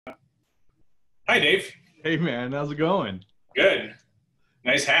Hi, Dave. Hey man, how's it going? Good.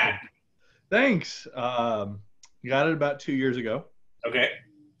 Nice hat. Thanks. Got it about 2 years ago. Okay.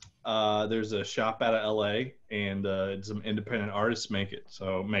 There's a shop out of LA, and some independent artists make it.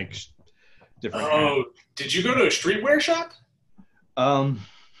 So makes different hats. Oh, did you go to a streetwear shop? Um,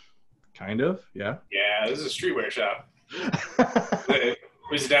 kind of, yeah. Yeah, this is a streetwear shop. Uh,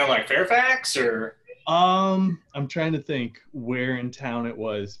 Was it down like Fairfax or? I'm trying to think where in town it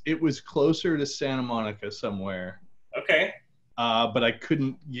was. It was closer to Santa Monica somewhere, Okay. but I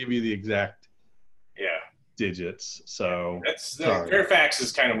couldn't give you the exact Yeah. digits. So That's sorry. Fairfax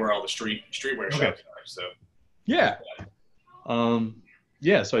is kind of where all the streetwear Okay. shops are. So Yeah. Um,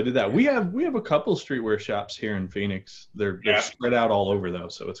 yeah, so I did that. We have a couple streetwear shops here in Phoenix. They're yeah. spread out all over though,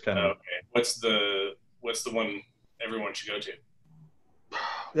 so it's kind of Okay. What's the one everyone should go to?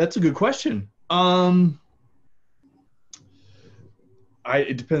 that's a good question.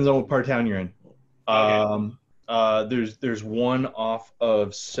 It depends on what part of town you're in. Okay. There's one off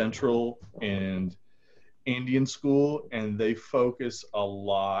of Central and Indian School, and they focus a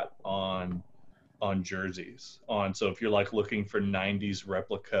lot on jerseys. So if you're like looking for '90s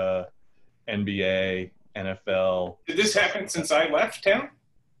replica NBA, NFL, Did this happen since I left town?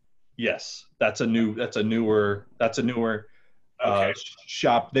 yes, that's a newer Okay.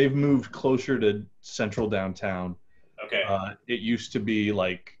 shop. They've moved closer to central downtown. Okay. It used to be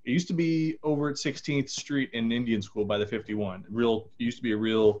over at 16th Street in Indian School by the 51. It used to be a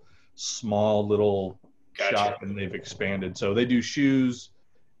real small little Gotcha. shop, and they've expanded. So they do shoes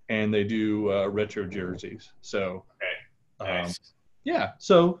and they do retro jerseys. So Okay. um, Nice. yeah,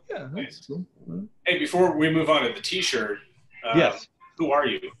 so yeah, that's Nice. cool. Hey, before we move on to the T-shirt, Yes, who are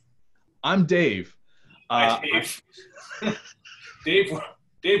you? I'm Dave. Hi, Uh, Dave. Dave,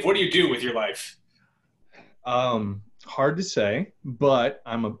 Dave, what do you do with your life? Hard to say, but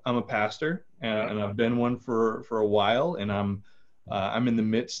I'm a pastor, and I've been one for a while, and I'm in the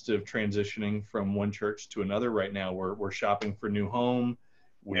midst of transitioning from one church to another right now. We're shopping for a new home.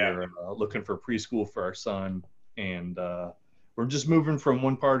 Yeah. We're looking for preschool for our son, and we're just moving from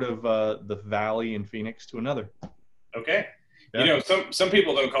one part of the valley in Phoenix to another. Okay. You Yeah. know, some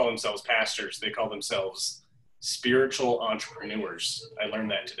people don't call themselves pastors; they call themselves spiritual entrepreneurs. I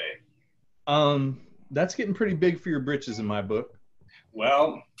learned that today. That's getting pretty big for your britches in my book.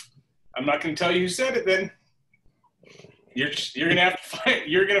 Well, I'm not going to tell you who said it. Then you're going to have to find.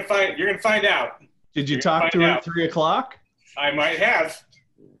 You're going to find out. Did you You're going to talk find to her out. at 3 o'clock? I might have.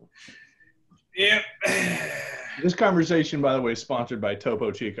 Yep. This conversation, by the way, is sponsored by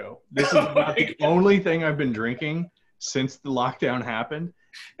Topo Chico. This is Oh about my the God. only thing I've been drinking since the lockdown happened,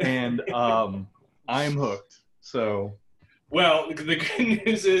 and I'm hooked. So, Well, the good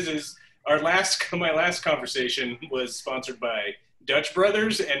news is my last conversation was sponsored by Dutch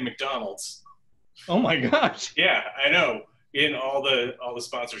Brothers and McDonald's. oh my gosh, Yeah, I know. In all the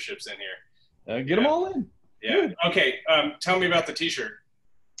sponsorships in here. get them Yeah, all in. yeah. Good. Okay, tell me about the T-shirt.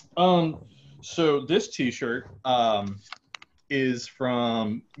 Um, so this T-shirt is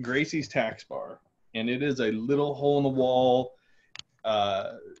from Gracie's Tax Bar, and it is a little hole in the wall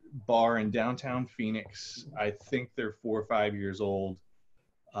uh, bar in downtown Phoenix. I think they're 4 or 5 years old,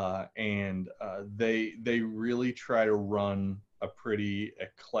 and they really try to run a pretty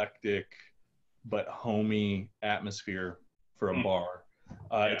eclectic but homey atmosphere for a Hmm, bar.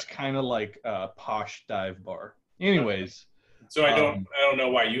 yeah. It's kind of like a posh dive bar. Okay. Anyways, So um, I don't know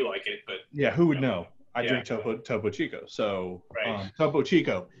why you like it, but yeah, who would know? I yeah, drink Topo Chico, so right. Topo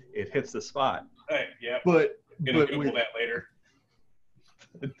Chico, it hits the spot. Right, yeah. But Gonna but Google with that later.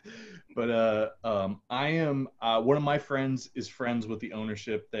 I am one of my friends is friends with the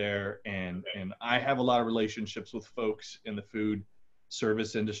ownership there, and Okay. I have a lot of relationships with folks in the food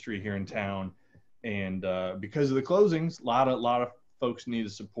service industry here in town, and because of the closings, a lot of folks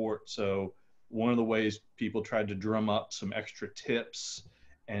needed support. So one of the ways people tried to drum up some extra tips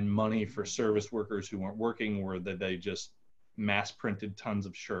and money for service workers who weren't working were that they just mass printed tons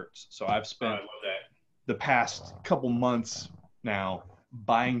of shirts. So I've I spent love that. the past couple months now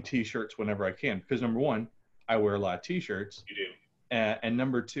buying t-shirts whenever I can, because number one, I wear a lot of t-shirts, You do. and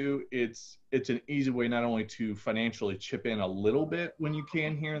number two, it's an easy way not only to financially chip in a little bit when you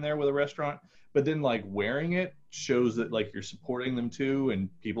can here and there with a restaurant, but then like wearing it shows that like you're supporting them too, and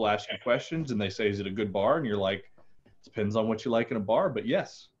people ask you questions and they say, is it a good bar? And you're like, depends on what you like in a bar, but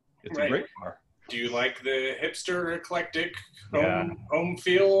yes, it's a Right. great bar. Do you like the hipster, eclectic, Yeah, home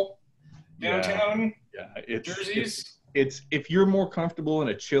feel yeah, downtown yeah. It's jerseys? it's if you're more comfortable in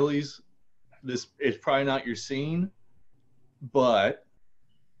a Chili's, this is probably not your scene, but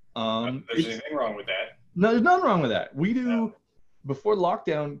Not that there's it's anything wrong with that. no, there's nothing wrong with that. No. before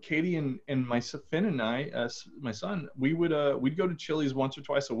lockdown, Katie and my Finn and I, my son, we'd go to Chili's once or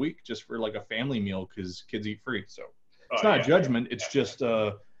twice a week just for like a family meal because kids eat free. So it's not a judgment. It's just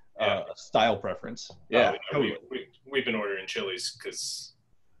a style preference. Yeah. We've been ordering Chili's because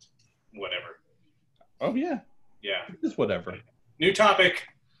whatever. Oh yeah. Yeah. Just whatever. New topic.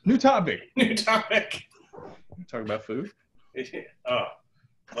 Talk about food. Oh,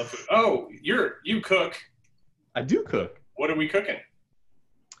 love food. Oh, you cook. I do cook. What are we cooking?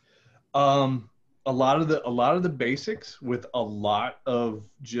 A lot of the basics with a lot of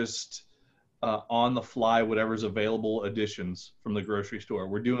just on the fly whatever's available additions from the grocery store.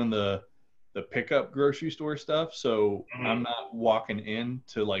 We're doing the pickup grocery store stuff, so I'm not walking in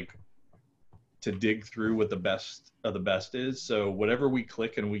to dig through what the best of the best is. So whatever we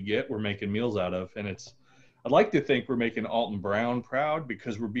click and we get, we're making meals out of, and I'd like to think we're making Alton Brown proud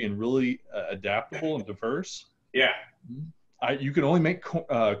because we're being really adaptable and diverse. Yeah. You can only make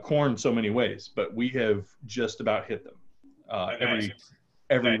corn so many ways, but we have just about hit them.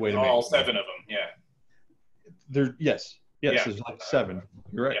 Every way to make all 7 of them. Yeah. Yes, there's like 7.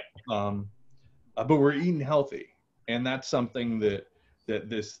 You're right. Yeah. But we're eating healthy, and that's something that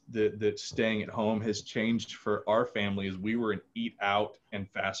staying at home has changed for our family. Is we were an eat out and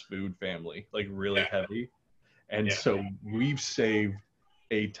fast food family, like really heavy, and so we've saved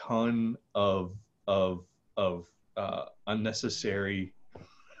a ton of unnecessary,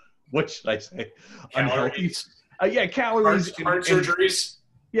 what should I say, unhealthy, calories, heart surgeries,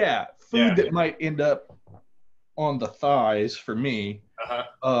 food that might end up on the thighs for me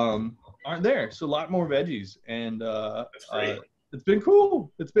aren't there. So a lot more veggies, and it's been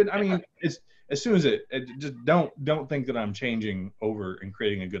cool. It's been, it's as soon as it just don't think that I'm changing over and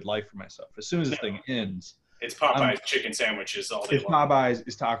creating a good life for myself. As soon as this thing ends, it's Popeye's chicken sandwiches all day long. It's Popeye's,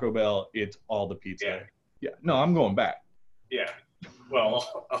 it's Taco Bell, it's all the pizza. Yeah. No, I'm going back. Yeah.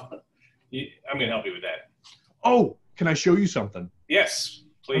 Well, I'm going to help you with that. Oh, can I show you something? Yes,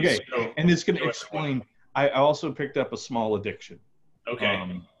 please. Okay. And it's going to explain. I also picked up a small addiction.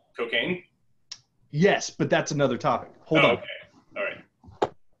 Okay. Cocaine? Yes, but that's another topic. Hold on. Okay. All right.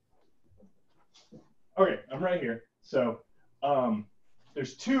 Okay, I'm right here. So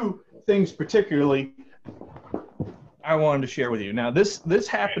there's 2 things particularly I wanted to share with you. Now, this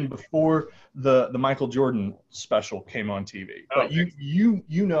happened before the Michael Jordan special came on TV. But you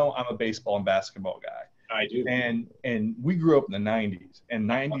know I'm a baseball and basketball guy. I do. And we grew up in the 90s. And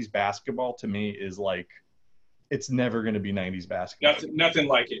 90s basketball to me is like, it's never going to be 90s basketball. Nothing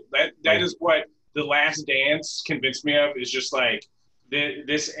like it. That is what The Last Dance convinced me of, is just like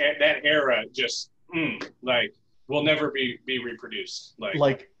that era just like will never be reproduced.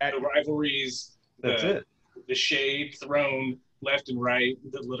 Like the rivalries, that's it. The shade thrown left and right,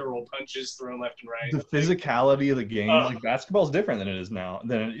 the literal punches thrown left and right. The physicality of the game, like basketball is different than it is now.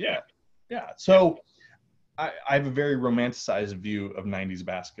 So I have a very romanticized view of 90s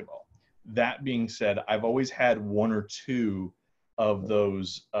basketball. That being said, I've always had 1 or 2 of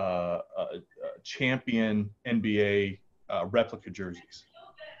those champion NBA replica jerseys.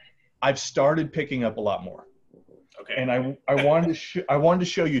 I've started picking up a lot more. Okay. And I wanted to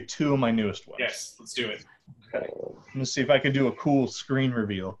show you 2 of my newest ones. Yes, let's do it. Okay. I'm gonna see if I can do a cool screen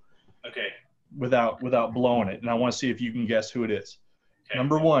reveal. Okay. Without blowing it, and I want to see if you can guess who it is. Okay.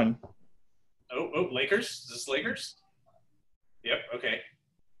 Number 1. Oh, Lakers? Is this Lakers? Yep. Okay.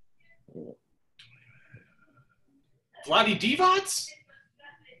 Vlade Divac?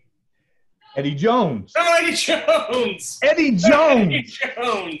 Eddie Jones. Oh, Eddie Jones. Eddie Jones. Eddie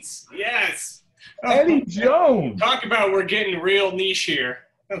Jones. Yes. Eddie Jones. Talk about we're getting real niche here.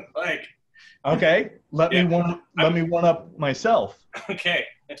 Like. Okay. Let me one up myself. Okay.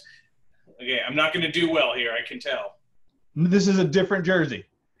 Okay. I'm not going to do well here. I can tell. This is a different jersey.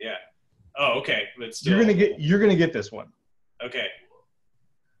 Yeah. Oh, okay. But still. You're gonna get this one. Okay.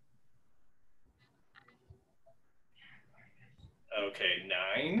 Okay,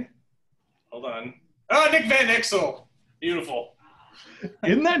 9. Hold on. Oh, Nick Van Exel. Beautiful.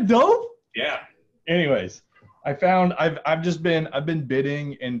 Isn't that dope? Yeah. Anyways, I've been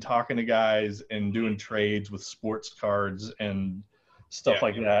bidding and talking to guys and doing trades with sports cards and stuff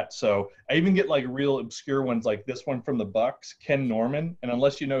like that. So I even get like real obscure ones like this one from the Bucks, Ken Norman. And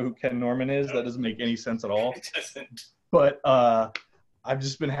unless you know who Ken Norman is, that doesn't make any sense at all. It doesn't. But I've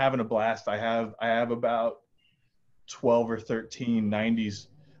just been having a blast. I have about 12 or 13 90s.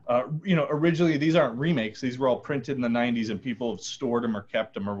 Originally these aren't remakes. These were all printed in the 90s and people have stored them or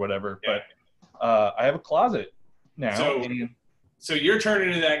kept them or whatever. Yeah. But I have a closet now. So you're turning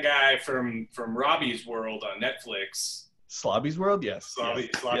into that guy from Robbie's World on Netflix. Slobby's World, yes. Slobby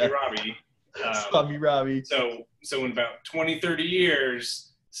yeah. Robbie. Slummy Robbie. So in about 20, 30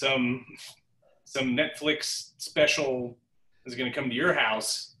 years, some Netflix special is going to come to your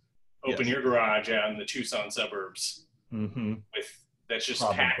house, open your garage out in the Tucson suburbs, that's just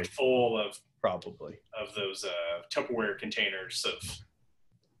packed full of those Tupperware containers of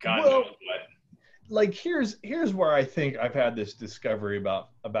God knows what. Like here's where I think I've had this discovery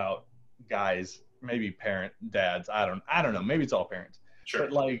about guys, maybe dads. I don't know. Maybe it's all parents. Sure.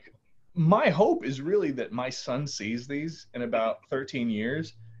 But like my hope is really that my son sees these in about 13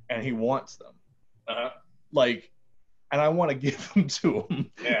 years and he wants them. Like, and I want to give them to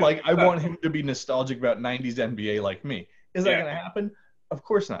him. Yeah. Like I want him to be nostalgic about 90s NBA like me. Is that going to happen? Of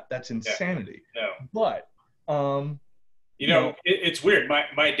course not. That's insanity. No. But you know, it's weird.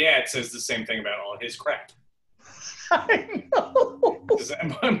 My dad says the same thing about all his crap. I know.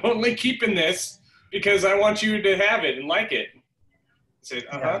 I'm only keeping this because I want you to have it and like it. I said,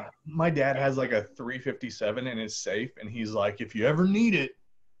 My dad has like a 357 in his safe, and he's like, if you ever need it,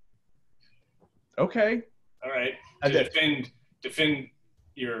 okay. All right. Defend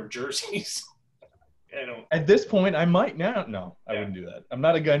your jerseys. At this point, I might now. No, I wouldn't do that. I'm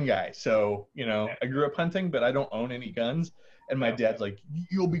not a gun guy. So, I grew up hunting, but I don't own any guns. And my dad's like,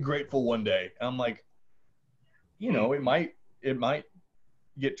 you'll be grateful one day. And I'm like, it might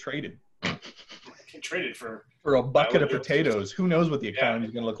get traded. Get traded for a bucket of potatoes. Who knows what the economy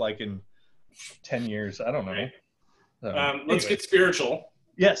is going to look like in 10 years? I don't know. Right. Let's get spiritual.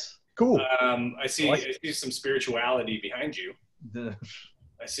 Yes. Cool. I see some spirituality behind you.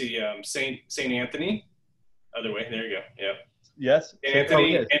 I see Saint Anthony. Other way. There you go. Yeah. Yes.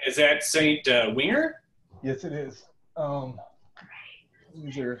 Anthony. And is that Saint Winger? Yes, it is.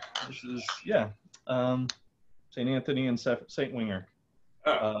 Saint Anthony and Saint Winger.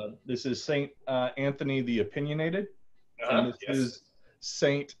 This is Saint Anthony the Opinionated, and this is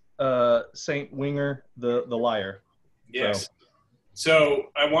Saint Winger the Liar. Yes. So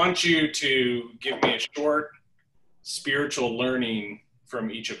I want you to give me a short spiritual learning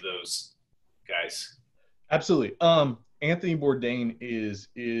from each of those guys. Absolutely. Anthony Bourdain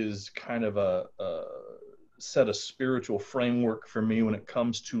is kind of a set a spiritual framework for me when it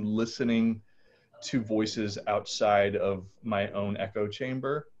comes to listening to voices outside of my own echo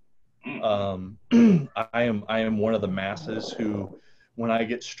chamber. I am one of the masses who, when I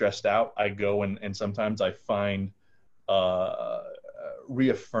get stressed out, I go and sometimes I find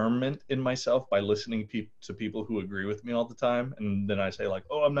reaffirmment in myself by listening to people who agree with me all the time. And then I say like,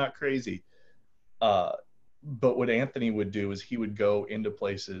 oh, I'm not crazy. But what Anthony would do is he would go into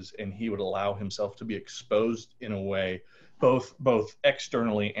places and he would allow himself to be exposed in a way, both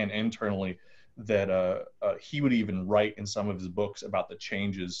externally and internally, that he would even write in some of his books about the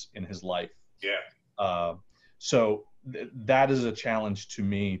changes in his life. Yeah. So that is a challenge to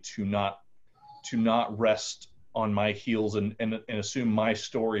me, to not rest on my heels and assume my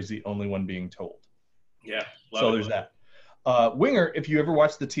story is the only one being told. Yeah. So there's that. Winger, if you ever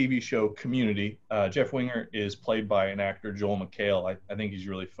watch the TV show Community, Jeff Winger is played by an actor, Joel McHale. I think he's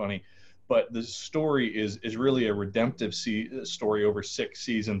really funny. But the story is really a redemptive story over 6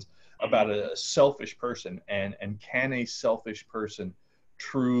 seasons about a selfish person. And can a selfish person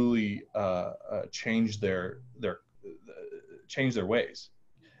truly change their ways?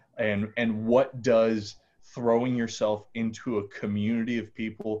 And what does throwing yourself into a community of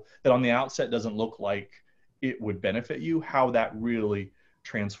people that on the outset doesn't look like it would benefit you, how that really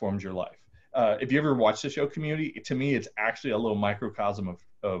transforms your life. If you ever watch the show Community, to me, it's actually a little microcosm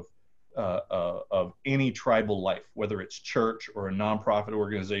of any tribal life, whether it's church or a nonprofit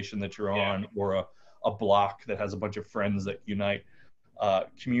organization that you're on, or a block that has a bunch of friends that unite.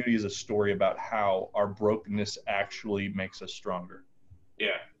 Community is a story about how our brokenness actually makes us stronger.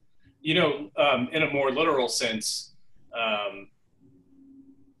 Yeah. In a more literal sense, I'm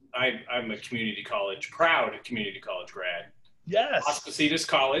a proud community college grad. Yes. Las Positas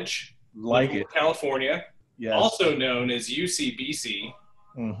College, California. Yes. Also known as UCBC,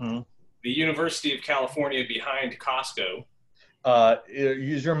 mm-hmm. The University of California behind Costco.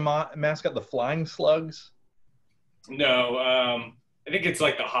 Is your mascot the Flying Slugs? No, I think it's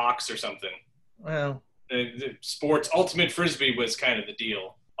like the Hawks or something. Well, the sports, Ultimate Frisbee was kind of the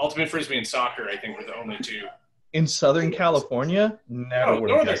deal. Ultimate Frisbee and soccer, I think, were the only two. In Southern California? Never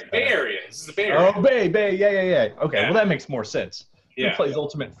would have guessed that. Bay Area. This is the Bay Area. Oh, Bay. Yeah. Okay, well, that makes more sense. Yeah. Who plays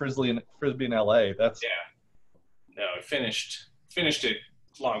Ultimate Frisbee in L.A.? That's... Yeah. No, I finished at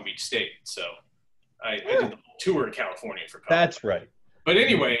Long Beach State, so I did the whole tour of California for college. That's right. But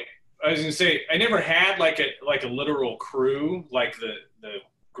anyway, I was going to say, I never had like a literal crew, like the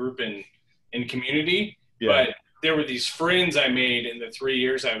group in Community, but there were these friends I made in the 3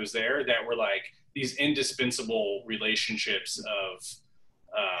 years I was there that were like these indispensable relationships of,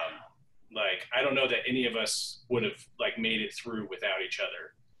 like, I don't know that any of us would have like made it through without each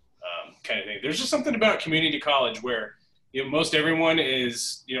other, kind of thing. There's just something about community college where, you know, most everyone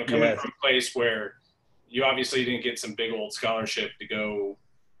is, you know, coming from a place where you obviously didn't get some big old scholarship to go,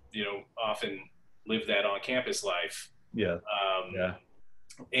 you know, off and live that on campus life. Yeah.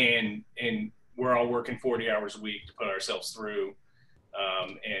 And we're all working 40 hours a week to put ourselves through,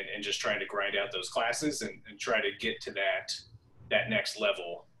 and just trying to grind out those classes and try to get to that next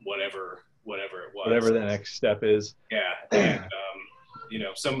level, whatever it was. Whatever the next step is. Yeah. And, you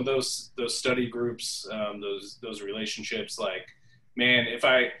know, some of those study groups, those relationships, like, man, if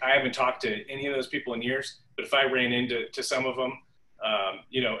I haven't talked to any of those people in years, but if I ran into some of them,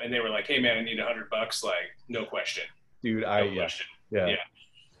 you know, and they were like, hey man, I need $100, like, no question. Dude, question. Yeah.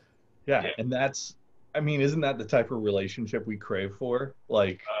 And that's, I mean, isn't that the type of relationship we crave for?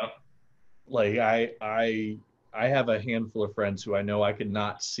 Like, I have a handful of friends who I know I could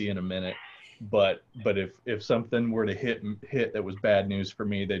not see in a minute, but if something were to hit that was bad news for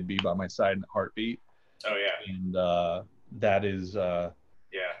me, they'd be by my side in a heartbeat. Oh yeah. And that is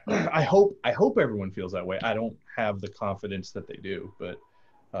I hope everyone feels that way. I don't have the confidence that they do, but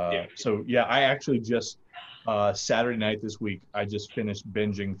so yeah, I actually just Saturday night this week, I just finished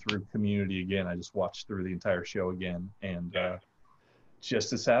binging through Community again. I just watched through the entire show again, and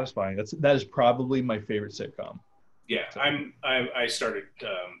just as satisfying. That is probably my favorite sitcom. Yeah, so. I started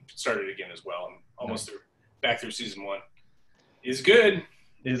again as well. I'm almost back through season 1. It's good.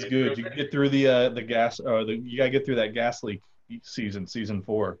 It's good. You get through the gas, you gotta get through that gas leak season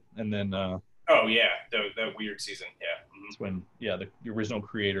 4, and then oh yeah, that weird season. Yeah, that's when the original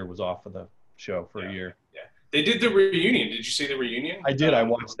creator was off of the show for a year. Yeah, they did the reunion. Did you see the reunion? I did. I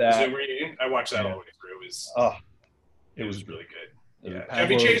watched that. Was it a reunion? I watched that all the way through. It was really good. Yeah,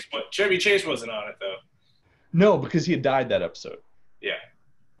 Chevy Chase wasn't on it though. No, because he had died that episode. Yeah.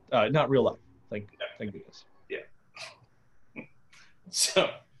 Not real life. Thank goodness. Yeah. So,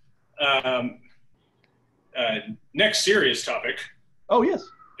 next serious topic. Oh yes.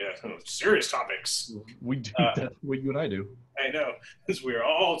 Yeah, serious topics. We do. That's what you and I do. I know, because we're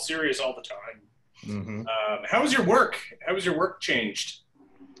all serious all the time. Mm-hmm. How was your work? How was your work changed?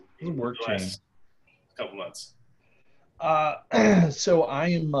 Work changed. Couple months. So I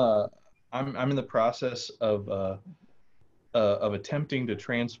am. I'm in the process of attempting to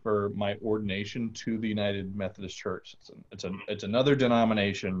transfer my ordination to the United Methodist Church. It's another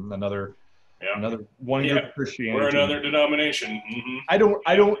denomination, another one group of Christianity. We're another denomination. Mm-hmm. I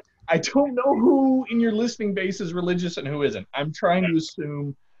don't know who in your listening base is religious and who isn't. I'm trying to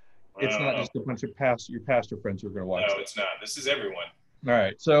assume it's not just a bunch of your pastor friends who are going to watch. No, it's not. This is everyone. All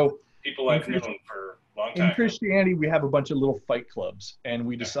right, so people I've known for a long time. In Christianity, we have a bunch of little fight clubs, and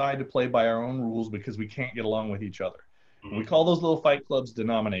we decide to play by our own rules because we can't get along with each other. Mm-hmm. We call those little fight clubs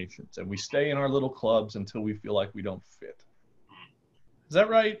denominations, and we stay in our little clubs until we feel like we don't fit. Is that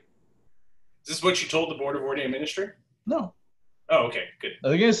right? Is this what you told the Board of Ordained Ministry? No. Oh, okay, good.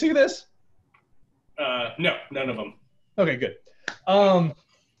 Are they going to see this? No, none of them. Okay, good.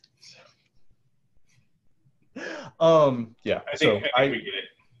 Yeah. I think we get it.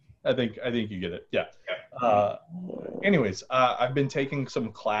 I think you get it. Yeah. Anyways, I've been taking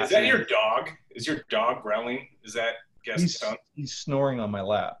some classes. Is that your dog? Is your dog growling? Is that he's snoring on my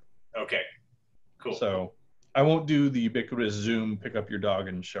lap. Okay. Cool. So I won't do the ubiquitous Zoom pick up your dog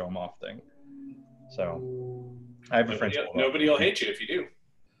and show him off thing. So I have a French bulldog. Nobody will hate you if you do.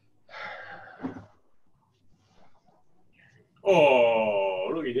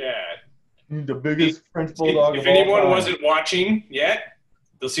 Oh, look at that. The biggest French bulldog. If anyone wasn't watching yet,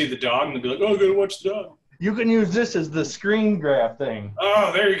 they'll see the dog and they'll be like, "Oh, I'm gonna watch the dog." You can use this as the screen grab thing.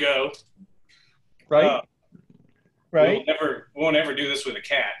 Oh, there you go. Right. Right. We won't ever do this with a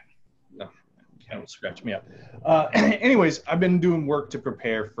cat. No, don't scratch me up. Anyways, I've been doing work to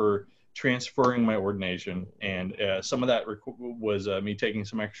prepare for transferring my ordination, and some of that was me taking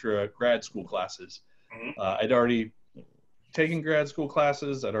some extra grad school classes. Mm-hmm. I'd already taken grad school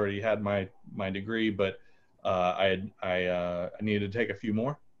classes. I'd already had my degree, but I needed to take a few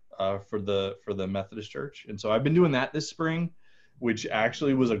more for the Methodist Church, and so I've been doing that this spring, which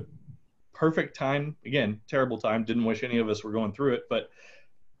actually was a perfect time. Again, terrible time. Didn't wish any of us were going through it, but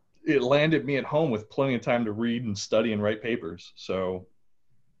it landed me at home with plenty of time to read and study and write papers. So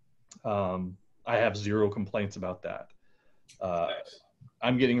I have zero complaints about that.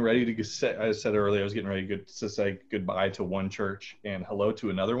 I'm getting ready to say, I said earlier, I was getting ready to say goodbye to one church and hello to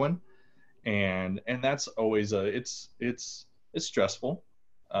another one. And that's always it's stressful.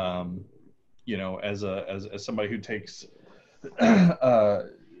 as somebody who takes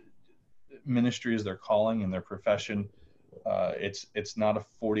ministry as their calling and their profession, it's not a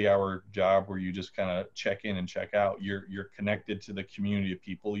 40-hour job where you just kind of check in and check out. You're connected to the community of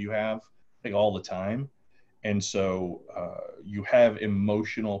people you have like all the time. And so you have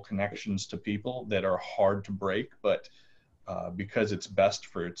emotional connections to people that are hard to break, but because it's best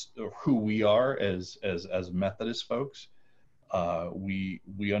for who we are as Methodist folks,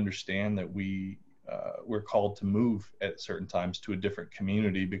 we understand that we're called to move at certain times to a different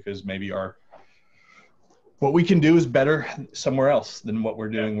community because maybe what we can do is better somewhere else than what we're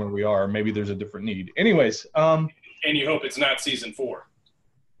doing where we are. Maybe there's a different need. Anyways. And you hope it's not season 4.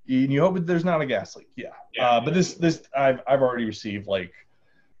 And you hope that there's not a gas leak. Yeah. But this I've already received like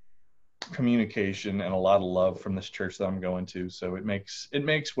communication and a lot of love from this church that I'm going to. So it makes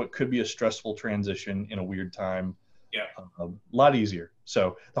what could be a stressful transition in a weird time a lot easier.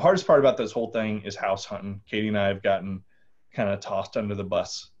 So the hardest part about this whole thing is house hunting. Katie and I have gotten kind of tossed under the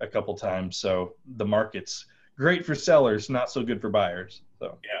bus a couple times. So the market's great for sellers, not so good for buyers.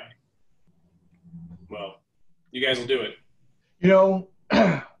 So well, you guys will do it.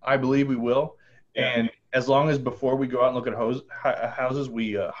 I believe we will. And as long as before we go out and look at houses,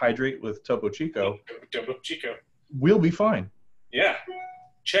 we hydrate with Topo Chico. Topo Chico. We'll be fine. Yeah.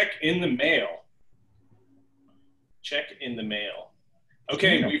 Check in the mail.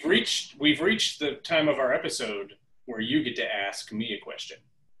 Okay, we've reached the time of our episode where you get to ask me a question.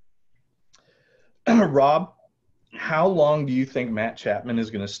 Rob, how long do you think Matt Chapman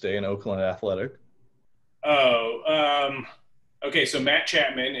is going to stay in Oakland Athletic? Okay, so Matt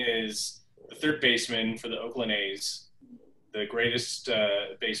Chapman is the third baseman for the Oakland A's, the greatest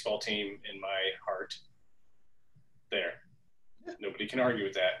baseball team in my heart. There. Nobody can argue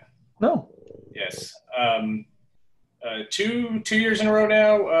with that. No. Yes. 2 years in a row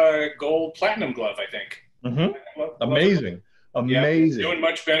now, gold platinum glove, I think. Mm-hmm. Amazing. Amazing. Doing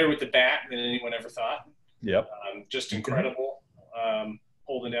much better with the bat than anyone ever thought. Yep. Just incredible.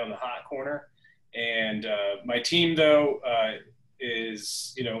 Holding down the hot corner. And my team, though,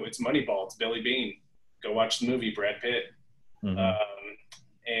 is, it's Moneyball. It's Billy Bean. Go watch the movie, Brad Pitt. Mm-hmm.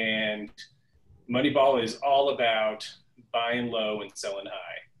 And Moneyball is all about buying low and selling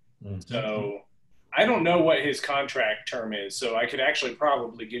high. Mm-hmm. So I don't know what his contract term is, so I could actually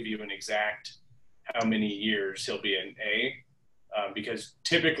probably give you an exact how many years he'll be in A, because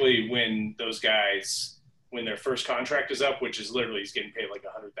typically when those guys, when their first contract is up, which is literally he's getting paid like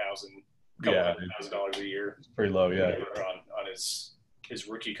 $100,000 a year. It's pretty low, on his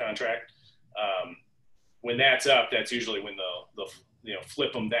rookie contract. When that's up, that's usually when they'll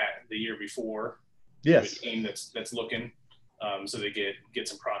flip them the year before. Yes. To a team that's looking. So they get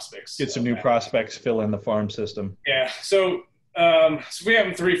some prospects. Get some new prospects, fill in the farm system. Yeah. So if we have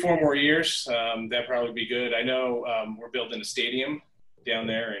them 3-4 more years, that'd probably be good. I know we're building a stadium down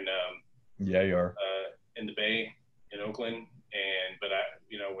there in you are in the Bay in Oakland, but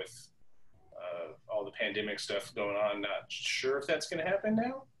with all the pandemic stuff going on, not sure if that's going to happen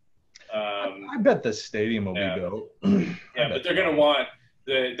now. I bet the stadium will be built. But they're going to want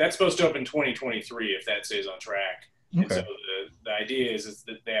that's supposed to open 2023 if that stays on track. Okay. And so the idea is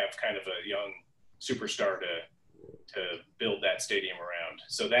that they have kind of a young superstar to build that stadium around.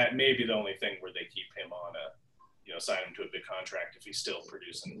 So that may be the only thing where they keep him on sign him to a big contract if he's still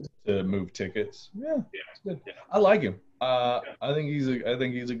producing. To move tickets. Yeah. Good. Yeah. I like him. I think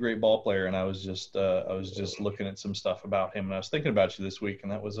he's a great ball player, and I was just looking at some stuff about him, and I was thinking about you this week,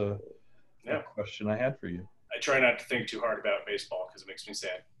 and that was a question I had for you. I try not to think too hard about baseball because it makes me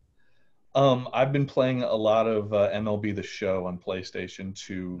sad. I've been playing a lot of MLB The Show on PlayStation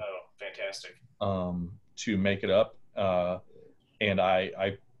to fantastic. To make it up, and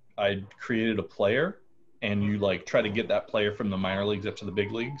I created a player, and you try to get that player from the minor leagues up to the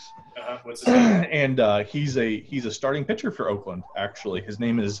big leagues. What's his name? And he's a starting pitcher for Oakland. Actually, his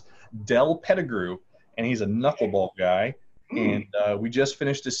name is Del Pettigrew, and he's a knuckleball guy. And we just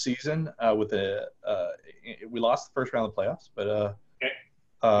finished a season with we lost the first round of the playoffs, but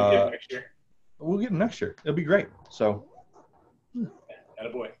we'll get him next year. It'll be great. So,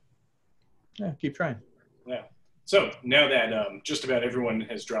 attaboy. Yeah, keep trying. Yeah. So now that just about everyone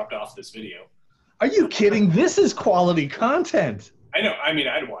has dropped off this video. Are you kidding? This is quality content. I know. I mean,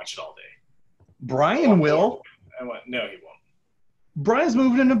 I'd watch it all day. Brian will. No, he won't. Brian's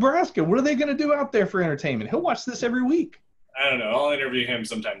moving to Nebraska. What are they going to do out there for entertainment? He'll watch this every week. I don't know. I'll interview him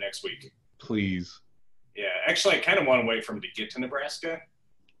sometime next week. Please. Yeah. Actually, I kind of want to wait for him to get to Nebraska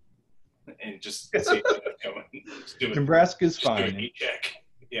and just see what's going. Nebraska's fine. Check.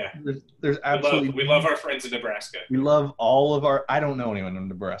 Yeah. There's absolutely. We love our friends in Nebraska. We love all of our. I don't know anyone in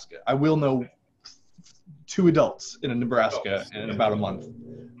Nebraska. I will know 2 adults in Nebraska in about a month.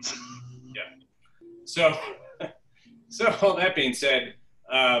 Yeah. So all that being said,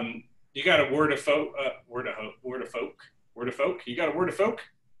 you got a word of folk. You got a word of folk.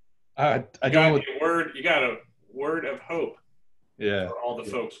 I don't know. You got a word of hope. Yeah. For all the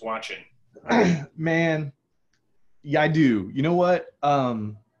folks watching. Man, yeah, I do. You know what?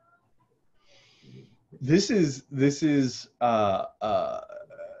 This is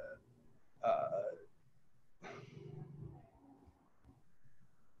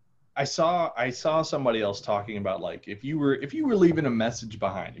I saw somebody else talking about, like, if you were leaving a message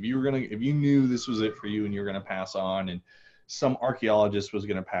behind, if you knew this was it for you and you were gonna pass on, and some archaeologist was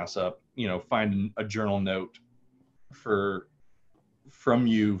gonna pass up, find a journal note from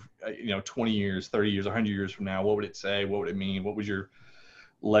you, 20 years, 30 years, 100 years from now, what would it say? What would it mean? What would your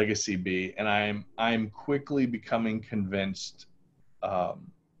legacy be? And I'm quickly becoming convinced that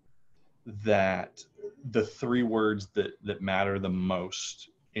the 3 words that matter the most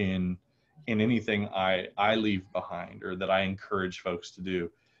in anything I leave behind, or that I encourage folks to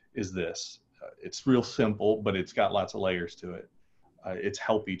do, is this. It's real simple, but it's got lots of layers to it. It's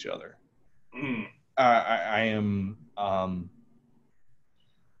help each other. I am.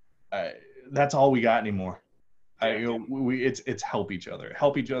 That's all we got anymore. It's help each other,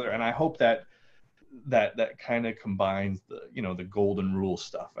 and I hope that kind of combines the golden rule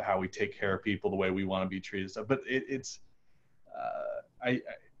stuff of how we take care of people, the way we want to be treated, stuff. But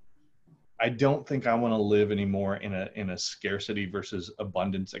I don't think I want to live anymore in a scarcity versus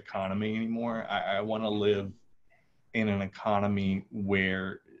abundance economy anymore. I want to live in an economy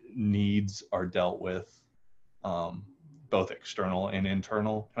where needs are dealt with, both external and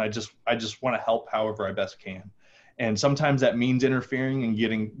internal. And I just want to help however I best can. And sometimes that means interfering and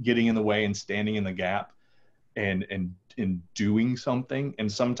getting in the way and standing in the gap and doing something.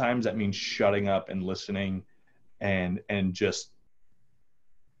 And sometimes that means shutting up and listening and just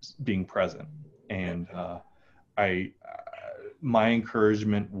being present. And my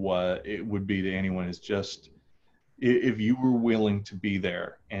encouragement would be to anyone is just, if you were willing to be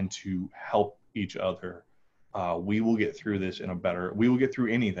there and to help each other, we will get through this we will get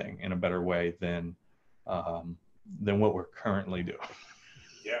through anything in a better way than what we're currently doing.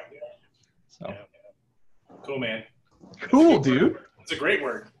 Yeah. So. Yeah. Cool, man. Cool, dude. It's a great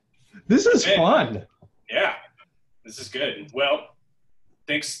word. This is fun. Yeah, this is good. Well,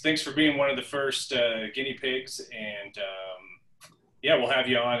 thanks for being one of the first guinea pigs, and we'll have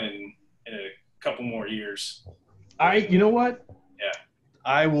you on in a couple more years. You know what? Yeah.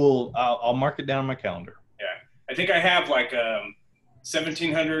 I will. I'll mark it down on my calendar. Yeah, I think I have like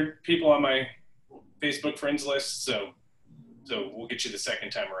 1,700 people on my Facebook friends list, so we'll get you the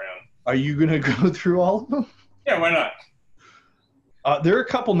second time around. Are you gonna go through all of them? Yeah, why not? There are a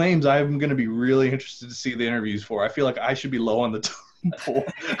couple names I'm going to be really interested to see the interviews for. I feel like I should be low on the totem pole.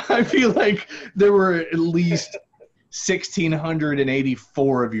 I feel like there were at least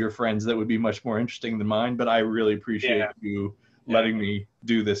 1,684 of your friends that would be much more interesting than mine, but I really appreciate you letting me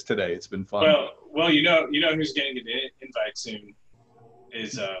do this today. It's been fun. Well, you know who's getting an invite soon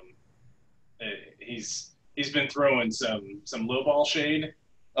is he's been throwing some lowball shade.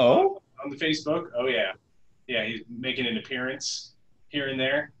 Oh, on the Facebook. Oh yeah. Yeah, he's making an appearance here and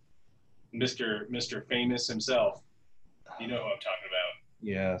there. Mr. Famous himself. You know who I'm talking about.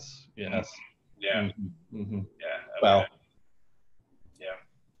 Yes. Yeah. Mm-hmm. Mm-hmm. Yeah. Okay. Well. Yeah.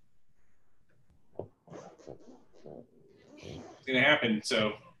 It's gonna happen.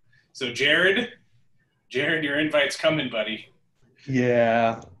 So Jared, your invite's coming, buddy.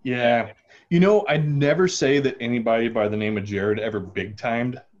 Yeah. I'd never say that anybody by the name of Jared ever big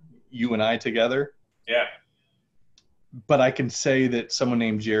timed you and I together. Yeah. But I can say that someone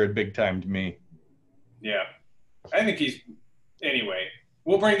named Jared big timed me. Yeah. I think anyway,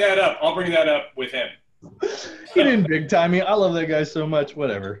 we'll bring that up. I'll bring that up with him. He didn't big time me. I love that guy so much.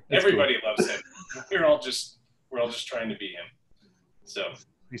 Whatever. Everybody loves him. We're all just trying to be him. So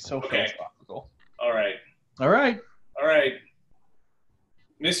he's so philosophical. All right.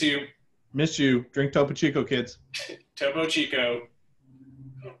 Miss you. Drink Topo Chico, kids. Topo Chico.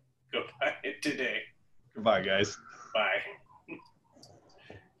 Go buy it today. Goodbye, guys. Bye.